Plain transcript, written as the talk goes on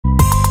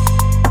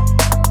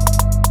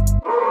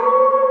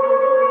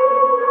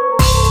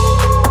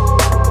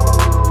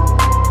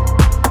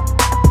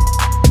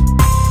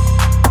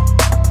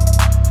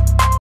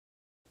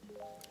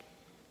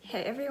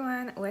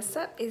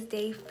is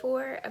day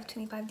 4 of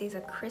 25 days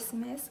of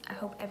Christmas. I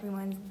hope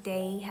everyone's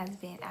day has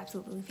been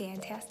absolutely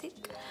fantastic.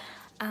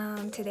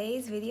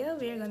 Today's video,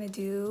 we're gonna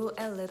do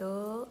a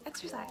little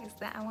exercise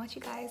that I want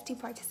you guys to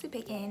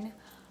participate in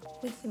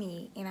with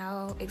me, and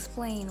I'll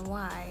explain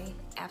why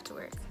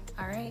afterward,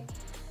 all right?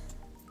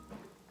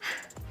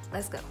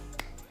 Let's go.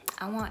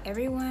 I want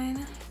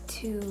everyone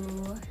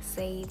to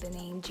say the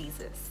name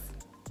Jesus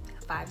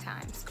 5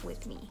 times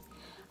with me.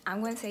 I'm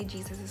going to say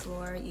Jesus is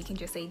Lord. You can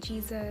just say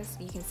Jesus.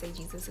 You can say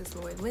Jesus is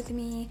Lord with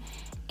me.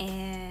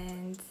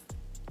 And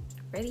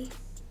ready?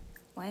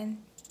 1,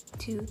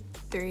 2,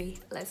 3,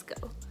 let's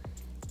go.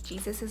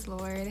 Jesus is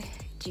Lord.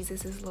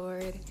 Jesus is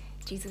Lord.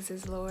 Jesus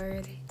is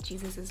Lord.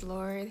 Jesus is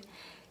Lord.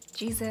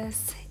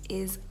 Jesus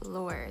is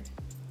Lord.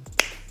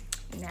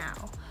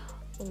 Now,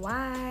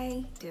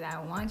 why did I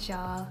want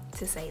y'all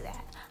to say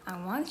that? I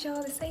want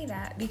y'all to say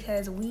that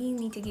because we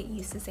need to get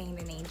used to saying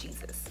the name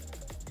Jesus.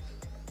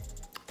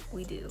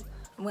 We do.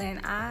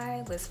 When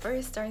I was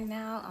first starting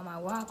out on my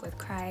walk with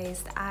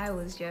Christ, I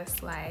was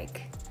just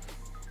like,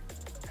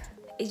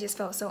 it just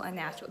felt so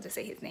unnatural to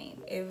say his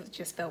name. It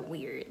just felt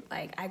weird.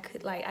 I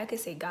could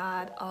say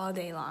God all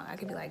day long. I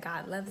could be like,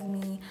 God loves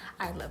me.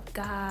 I love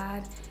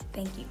God.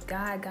 Thank you,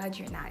 God. God,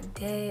 you're not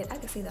dead. I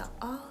could say that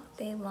all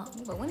day long.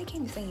 But when it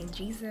came to saying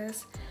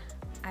Jesus,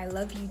 I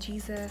love you,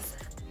 Jesus.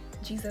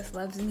 Jesus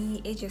loves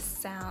me. It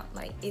just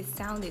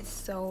sounded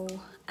so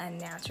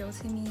unnatural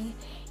to me,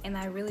 and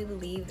I really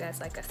believe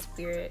that's like a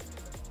spirit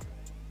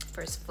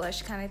versus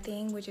flesh kind of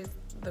thing, which is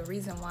the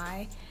reason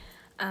why.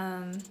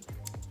 And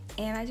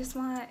I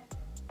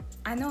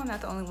know I'm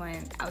not the only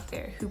one out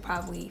there who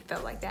probably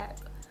felt like that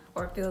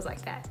or feels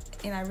like that,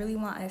 and I really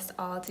want us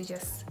all to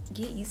just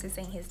get used to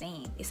saying his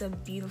name. It's a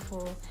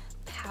beautiful,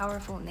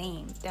 powerful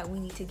name that we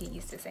need to get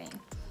used to saying.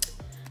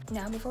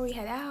 Now, before we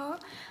head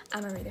out,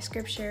 I'm gonna read a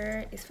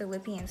scripture. It's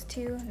Phillippians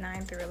 2,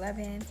 9 through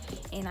 11,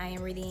 and I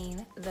am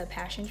reading the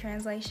Passion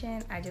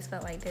Translation. I just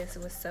felt like this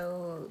was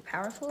so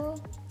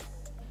powerful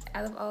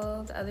out of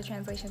all the other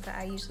translations that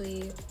I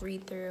usually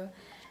read through.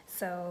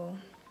 So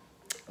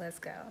let's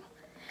go.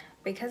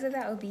 Because of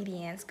that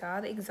obedience,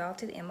 God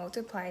exalted and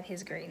multiplied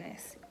his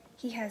greatness.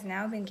 He has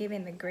now been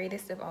given the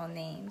greatest of all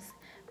names.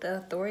 The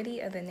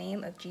authority of the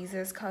name of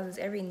Jesus causes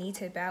every knee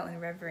to bow in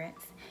reverence.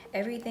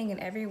 Everything and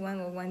everyone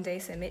will one day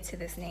submit to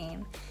this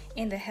name,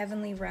 in the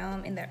heavenly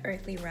realm, in the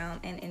earthly realm,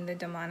 and in the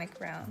demonic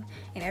realm.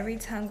 And every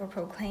tongue will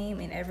proclaim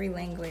in every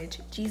language,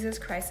 Jesus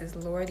Christ is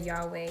Lord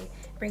Yahweh,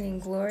 bringing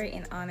glory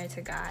and honor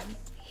to God,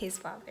 his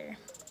Father.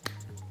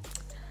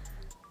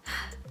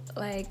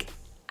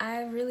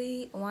 I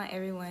really want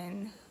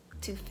everyone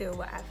to feel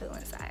what I feel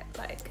inside.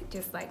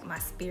 Just like my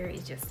spirit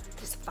is just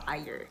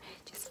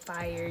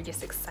fire,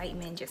 just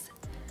excitement, just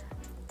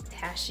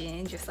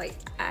passion,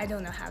 I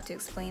don't know how to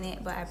explain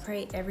it, but I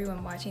pray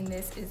everyone watching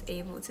this is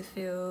able to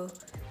feel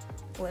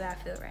what I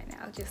feel right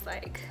now, just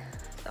like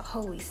the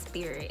Holy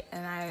Spirit.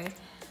 And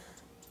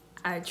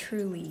I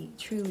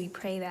truly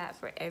pray that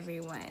for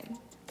everyone.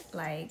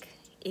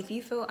 If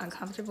you feel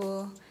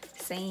uncomfortable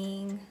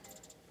saying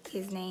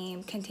his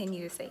name,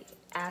 continue to say it.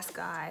 Ask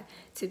God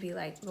to be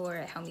like,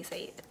 Lord, help me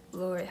say it.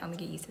 Lord, help me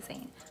get used to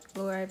saying it.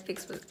 Lord,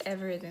 fix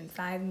whatever is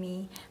inside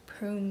me,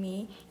 prune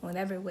me in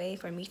whatever way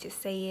for me to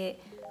say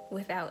it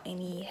without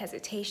any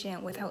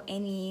hesitation, without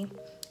any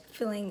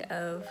feeling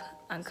of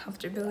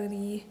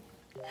uncomfortability.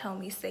 Help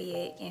me say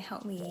it and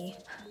help me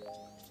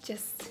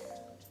just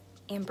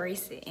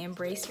embrace it.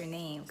 Embrace your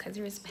name, because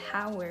there is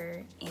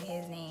power in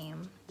his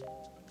name.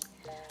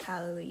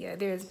 Hallelujah.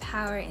 There is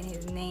power in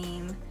his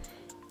name.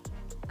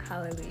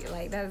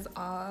 Hallelujah. That is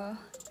all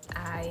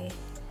I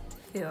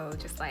feel,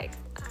 just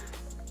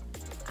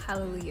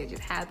hallelujah,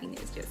 just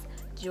happiness, just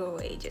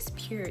joy, just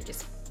pure,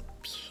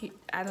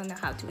 I don't know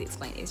how to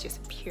explain it. It's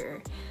just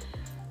pure,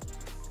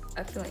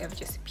 a feeling of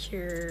just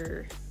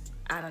pure,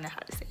 I don't know how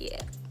to say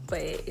it,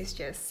 but it's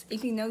just,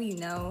 if you know, you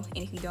know,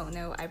 and if you don't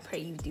know, I pray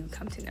you do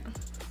come to know.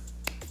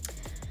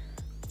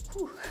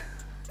 Whew.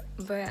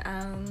 But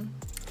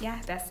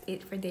yeah, that's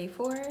it for day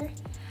 4.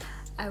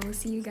 I will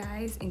see you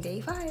guys in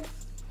day 5.